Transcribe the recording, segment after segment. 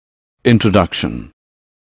Introduction.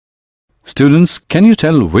 Students, can you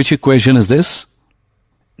tell which equation is this?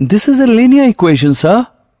 This is a linear equation, sir.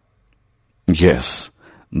 Yes,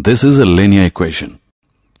 this is a linear equation.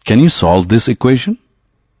 Can you solve this equation?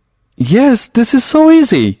 Yes, this is so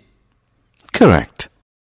easy. Correct.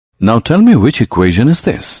 Now tell me which equation is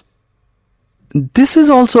this? This is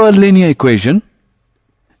also a linear equation.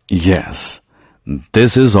 Yes,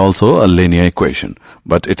 this is also a linear equation,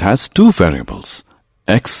 but it has two variables,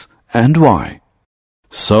 x and y.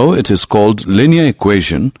 So it is called linear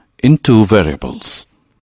equation in two variables.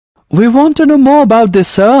 We want to know more about this,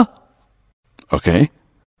 sir. Okay,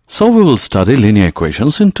 so we will study linear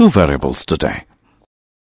equations in two variables today.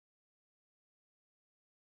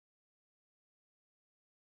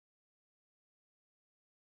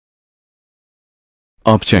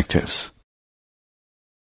 Objectives.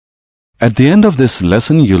 At the end of this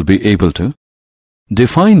lesson, you'll be able to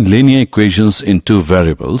define linear equations in two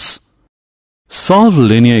variables, solve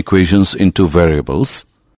linear equations in two variables,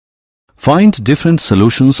 find different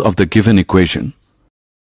solutions of the given equation,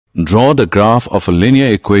 draw the graph of a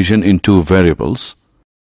linear equation in two variables,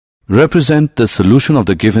 represent the solution of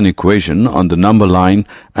the given equation on the number line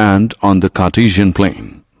and on the Cartesian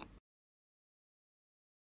plane.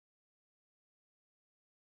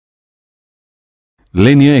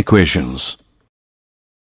 Linear equations.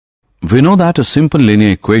 We know that a simple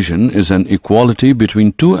linear equation is an equality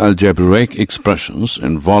between two algebraic expressions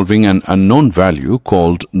involving an unknown value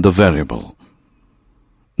called the variable.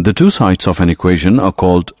 The two sides of an equation are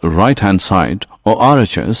called right-hand side or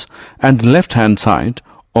RHS and left-hand side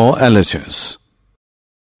or LHS.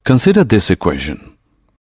 Consider this equation.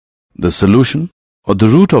 The solution or the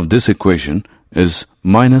root of this equation is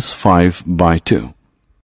 -5/2.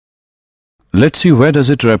 Let's see where does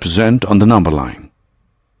it represent on the number line.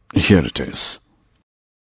 Here it is.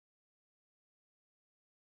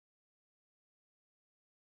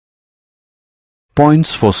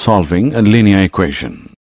 Points for solving a linear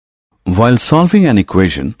equation. While solving an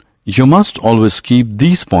equation, you must always keep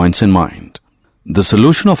these points in mind. The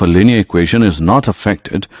solution of a linear equation is not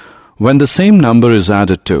affected when the same number is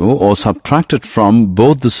added to or subtracted from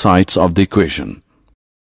both the sides of the equation.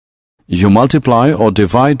 You multiply or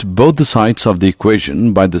divide both the sides of the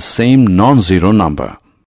equation by the same non-zero number.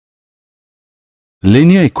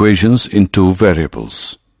 Linear equations in two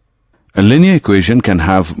variables. A linear equation can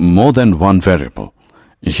have more than one variable.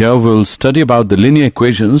 Here we'll study about the linear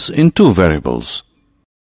equations in two variables.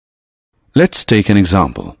 Let's take an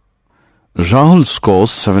example. Rahul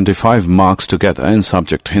scores 75 marks together in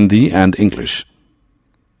subject Hindi and English.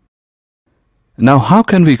 Now, how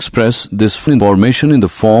can we express this information in the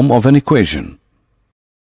form of an equation?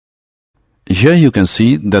 Here you can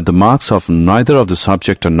see that the marks of neither of the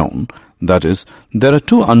subject are known. That is, there are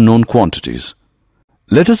two unknown quantities.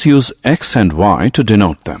 Let us use x and y to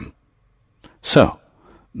denote them. So,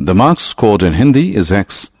 the marks scored in Hindi is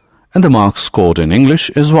x and the marks scored in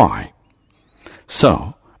English is y.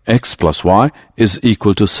 So, x plus y is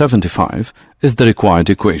equal to 75 is the required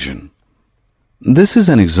equation. This is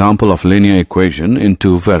an example of linear equation in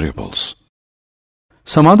two variables.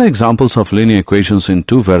 Some other examples of linear equations in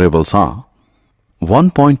two variables are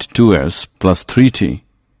 1.2s plus 3t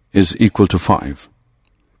is equal to 5,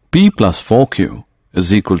 p plus 4q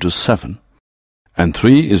is equal to 7, and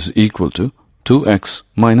 3 is equal to 2x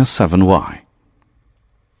minus 7y.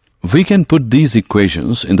 We can put these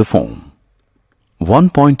equations in the form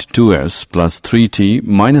 1.2s plus 3t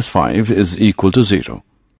minus 5 is equal to 0.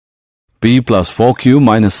 P plus 4q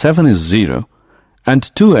minus 7 is 0 and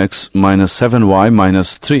 2x minus 7y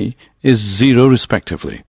minus 3 is 0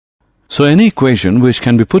 respectively. So any equation which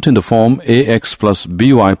can be put in the form ax plus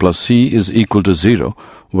by plus c is equal to 0,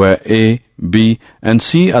 where a, b and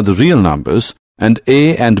c are the real numbers and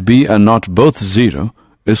a and b are not both 0,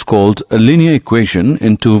 is called a linear equation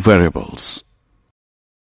in two variables.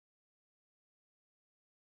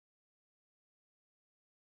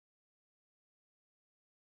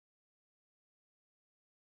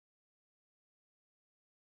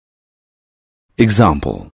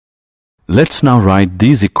 Example. Let's now write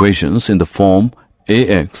these equations in the form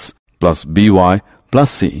ax plus by plus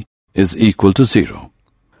c is equal to 0.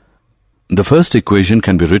 The first equation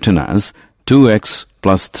can be written as 2x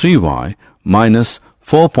plus 3y minus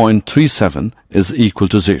 4.37 is equal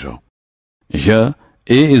to 0. Here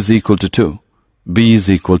a is equal to 2, b is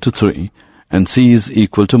equal to 3 and c is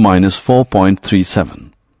equal to minus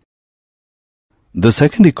 4.37. The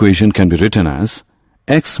second equation can be written as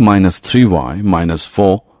x minus 3y minus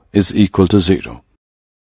 4 is equal to 0.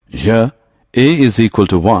 Here, a is equal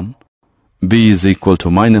to 1, b is equal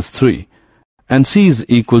to minus 3, and c is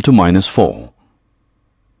equal to minus 4.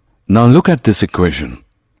 Now look at this equation.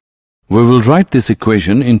 We will write this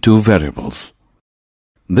equation in two variables.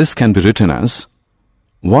 This can be written as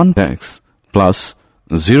 1x plus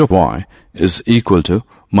 0y is equal to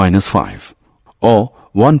minus 5, or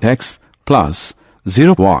 1x plus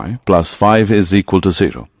 0y plus 5 is equal to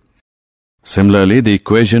 0. Similarly, the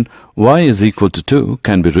equation y is equal to 2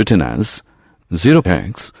 can be written as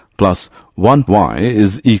 0x plus 1y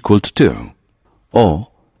is equal to 2, or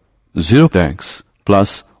 0x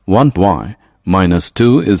plus 1y minus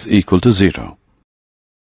 2 is equal to 0.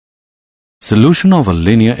 Solution of a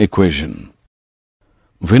linear equation.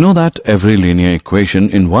 We know that every linear equation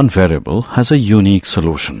in one variable has a unique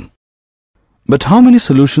solution. But how many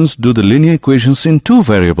solutions do the linear equations in two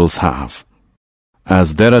variables have?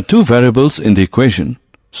 As there are two variables in the equation,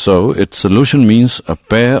 so its solution means a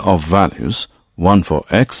pair of values, one for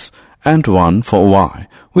x and one for y,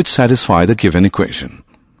 which satisfy the given equation.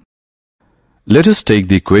 Let us take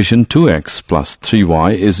the equation 2x plus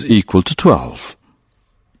 3y is equal to 12.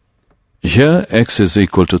 Here x is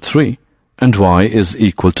equal to 3 and y is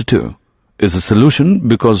equal to 2 is a solution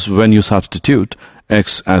because when you substitute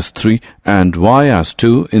x as 3 and y as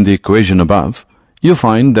 2 in the equation above, you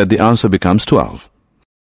find that the answer becomes 12.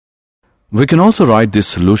 We can also write this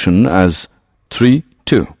solution as 3,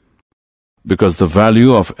 2, because the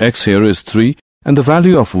value of x here is 3 and the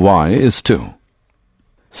value of y is 2.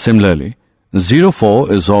 Similarly, 0,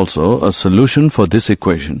 4 is also a solution for this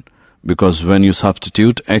equation because when you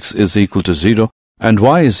substitute x is equal to 0 and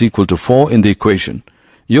y is equal to 4 in the equation,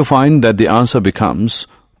 you find that the answer becomes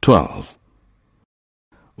 12.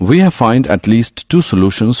 We have found at least two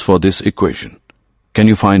solutions for this equation. Can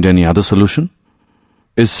you find any other solution?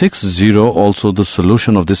 Is 6, 0 also the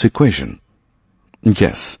solution of this equation?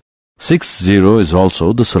 Yes, 6, 0 is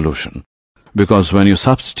also the solution because when you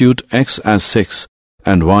substitute x as 6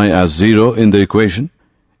 and y as 0 in the equation,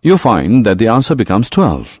 you find that the answer becomes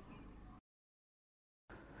 12.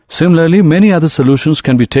 Similarly, many other solutions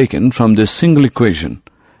can be taken from this single equation,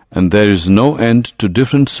 and there is no end to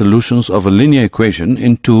different solutions of a linear equation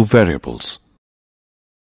in two variables.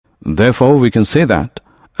 Therefore, we can say that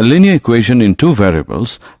a linear equation in two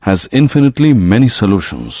variables has infinitely many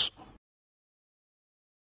solutions.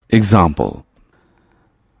 Example.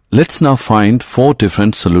 Let's now find four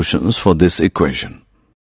different solutions for this equation.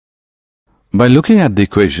 By looking at the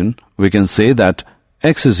equation, we can say that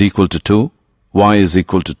x is equal to 2, y is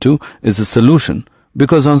equal to 2 is a solution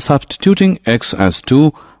because on substituting x as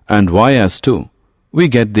 2 and y as 2, we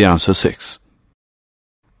get the answer 6.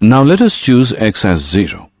 Now let us choose x as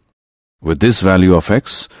 0. With this value of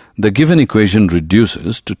x, the given equation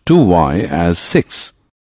reduces to 2y as 6.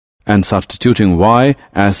 And substituting y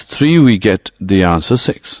as 3, we get the answer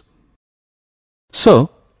 6. So,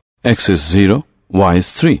 x is 0, y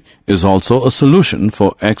is 3 is also a solution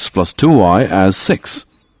for x plus 2y as 6.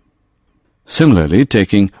 Similarly,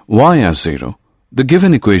 taking y as 0, the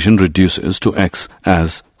given equation reduces to x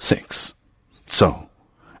as 6. So,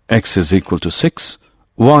 x is equal to 6,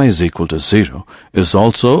 y is equal to 0 is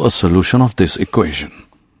also a solution of this equation.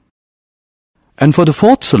 And for the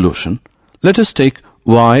fourth solution, let us take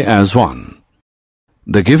y as 1.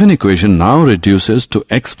 The given equation now reduces to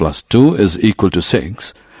x plus 2 is equal to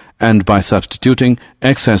 6, and by substituting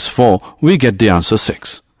x as 4, we get the answer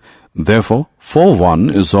 6. Therefore, 4, 1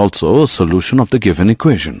 is also a solution of the given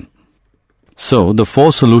equation. So, the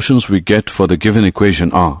four solutions we get for the given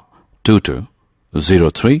equation are 2, 2, 0,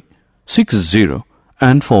 3, 6, 0,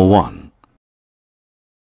 and 4, 1.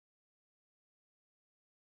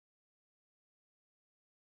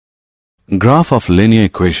 Graph of linear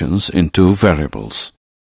equations in two variables.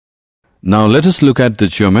 Now let us look at the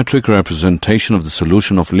geometric representation of the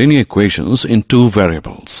solution of linear equations in two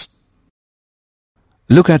variables.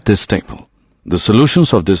 Look at this table. The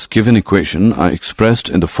solutions of this given equation are expressed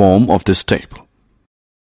in the form of this table.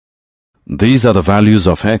 These are the values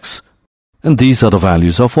of x and these are the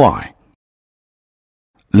values of y.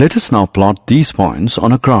 Let us now plot these points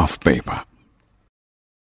on a graph paper.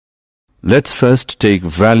 Let's first take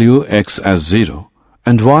value x as 0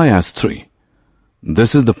 and y as 3.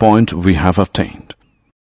 This is the point we have obtained.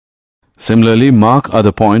 Similarly, mark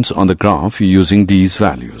other points on the graph using these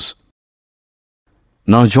values.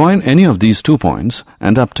 Now join any of these 2 points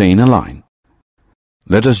and obtain a line.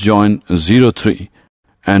 Let us join 0, 3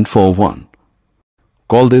 and 4, 1.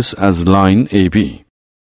 Call this as line AB.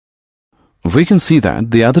 We can see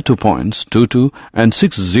that the other 2 points, 2, 2 and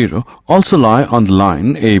 6, 0, also lie on the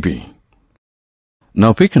line AB.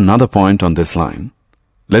 Now pick another point on this line.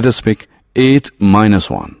 Let us pick 8 minus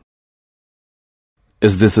 1.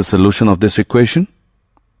 Is this a solution of this equation?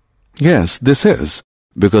 Yes, this is,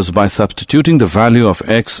 because by substituting the value of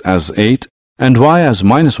x as 8 and y as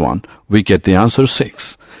 -1, we get the answer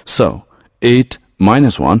 6. So, 8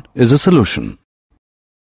 minus 1 is a solution.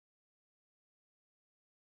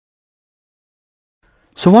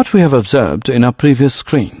 So what we have observed in our previous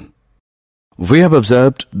screen? We have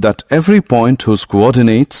observed that every point whose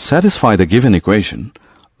coordinates satisfy the given equation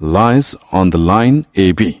lies on the line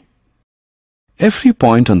AB. Every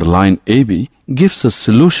point on the line AB gives a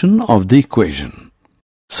solution of the equation.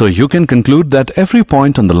 So you can conclude that every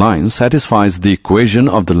point on the line satisfies the equation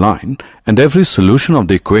of the line, and every solution of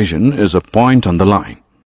the equation is a point on the line.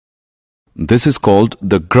 This is called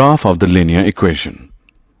the graph of the linear equation.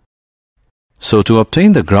 So to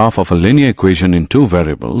obtain the graph of a linear equation in two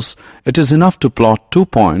variables, it is enough to plot 2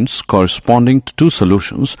 points corresponding to 2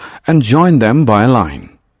 solutions and join them by a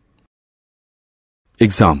line.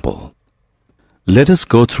 Example. Let us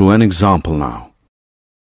go through an example now.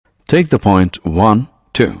 Take the point 1,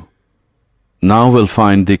 2. Now we'll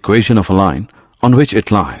find the equation of a line on which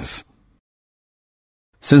it lies.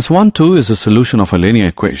 Since 1, 2 is a solution of a linear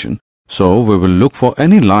equation, so we will look for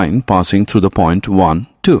any line passing through the point 1,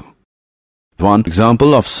 2. One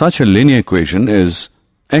example of such a linear equation is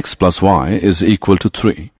x plus y is equal to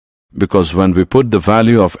 3, because when we put the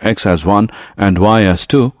value of x as 1 and y as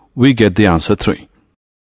 2, we get the answer 3.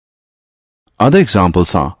 Other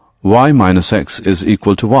examples are y minus x is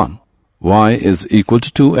equal to 1, y is equal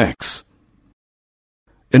to 2x.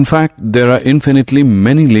 In fact, there are infinitely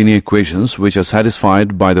many linear equations which are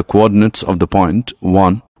satisfied by the coordinates of the point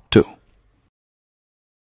 1, 2.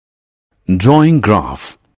 Drawing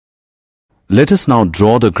graph. Let us now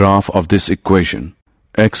draw the graph of this equation.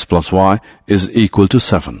 X plus y is equal to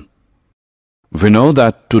 7. We know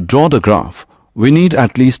that to draw the graph, we need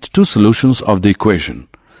at least 2 solutions of the equation.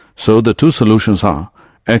 So the 2 solutions are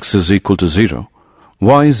x is equal to 0,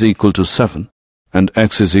 y is equal to 7, and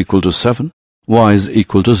x is equal to 7, y is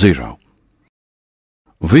equal to 0.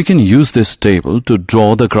 We can use this table to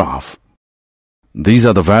draw the graph. These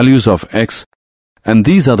are the values of x and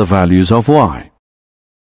these are the values of y.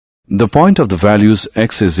 The point of the values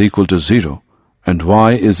x is equal to 0 and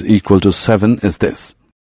y is equal to 7 is this.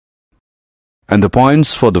 And the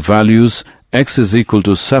points for the values x is equal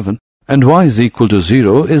to 7 and y is equal to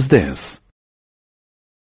 0 is this.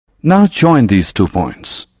 Now join these 2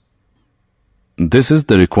 points. This is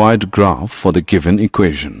the required graph for the given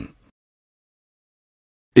equation.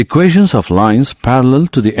 Equations of lines parallel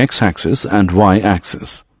to the x-axis and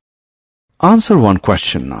y-axis. Answer one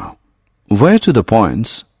question now. Where to the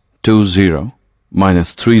points 2, 0,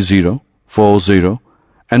 minus 3, 0, 4, 0,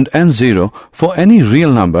 and n 0 for any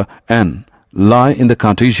real number n lie in the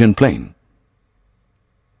Cartesian plane?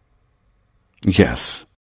 Yes,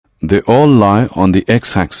 they all lie on the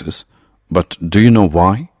x-axis, but do you know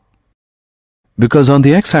why? Because on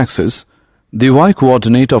the x-axis, the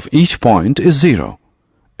y-coordinate of each point is 0.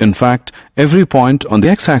 In fact, every point on the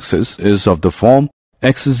x-axis is of the form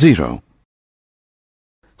x is 0.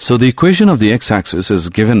 So the equation of the x-axis is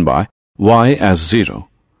given by y as 0.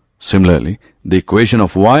 Similarly, the equation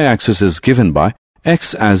of y-axis is given by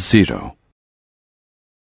x as 0.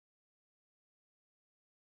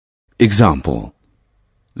 Example.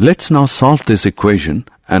 Let's now solve this equation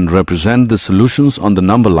and represent the solutions on the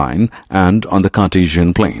number line and on the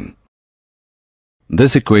Cartesian plane.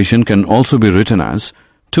 This equation can also be written as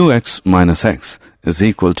 2x minus x is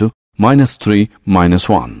equal to minus 3 minus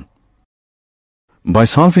 1. By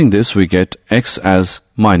solving this, we get x as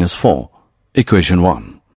minus 4, equation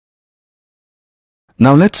 1.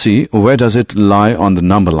 Now let's see where does it lie on the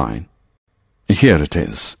number line. Here it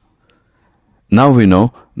is. Now we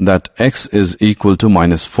know that x is equal to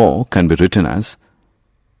minus 4 can be written as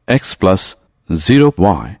x plus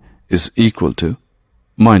 0y is equal to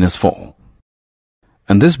minus 4.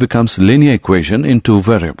 And this becomes linear equation in 2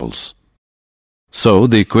 variables. So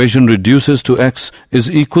the equation reduces to x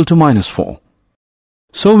is equal to minus 4.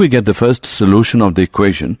 So we get the first solution of the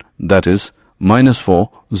equation, that is minus 4,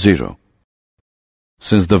 0.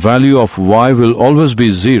 Since the value of y will always be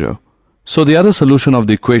 0, so the other solution of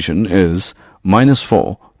the equation is minus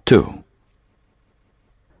 4, 2.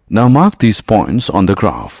 Now mark these points on the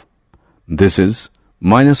graph. This is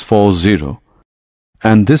minus 4, 0,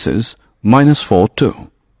 and this is minus 4,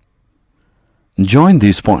 2. Join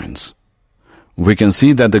these points. We can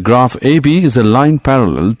see that the graph AB is a line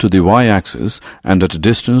parallel to the y-axis and at a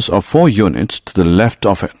distance of 4 units to the left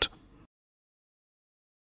of it.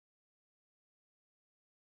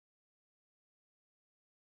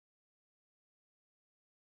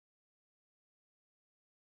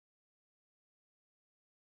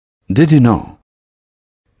 Did you know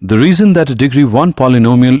The reason that a degree 1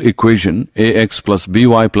 polynomial equation ax plus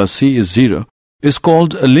by plus c is 0 is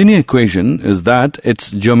called a linear equation is that its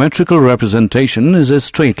geometrical representation is a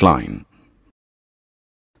straight line.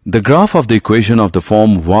 The graph of the equation of the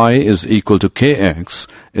form y is equal to kx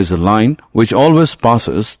is a line which always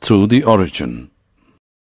passes through the origin.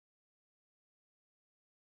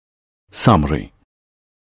 Summary.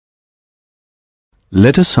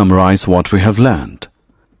 Let us summarize what we have learned.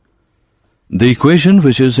 The equation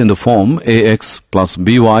which is in the form ax plus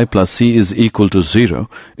by plus c is equal to 0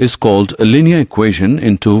 is called a linear equation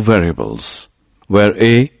in two variables, where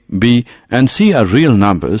a, b and c are real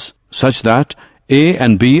numbers such that a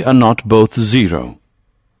and b are not both 0.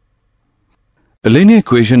 A linear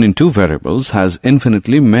equation in two variables has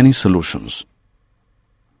infinitely many solutions.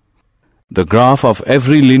 The graph of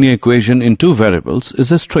every linear equation in two variables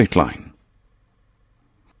is a straight line.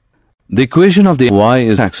 The equation of the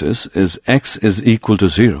y-axis is x is equal to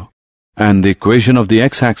 0 and the equation of the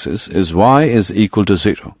x-axis is y is equal to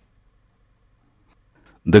 0.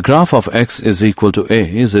 The graph of x is equal to a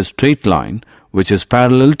is a straight line which is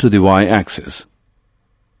parallel to the y-axis.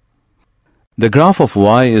 The graph of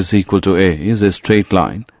y is equal to a is a straight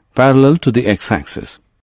line parallel to the x-axis.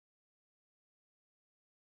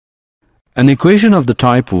 An equation of the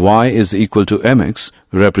type y is equal to mx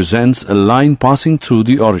represents a line passing through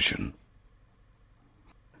the origin.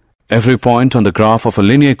 Every point on the graph of a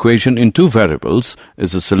linear equation in two variables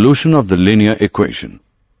is a solution of the linear equation.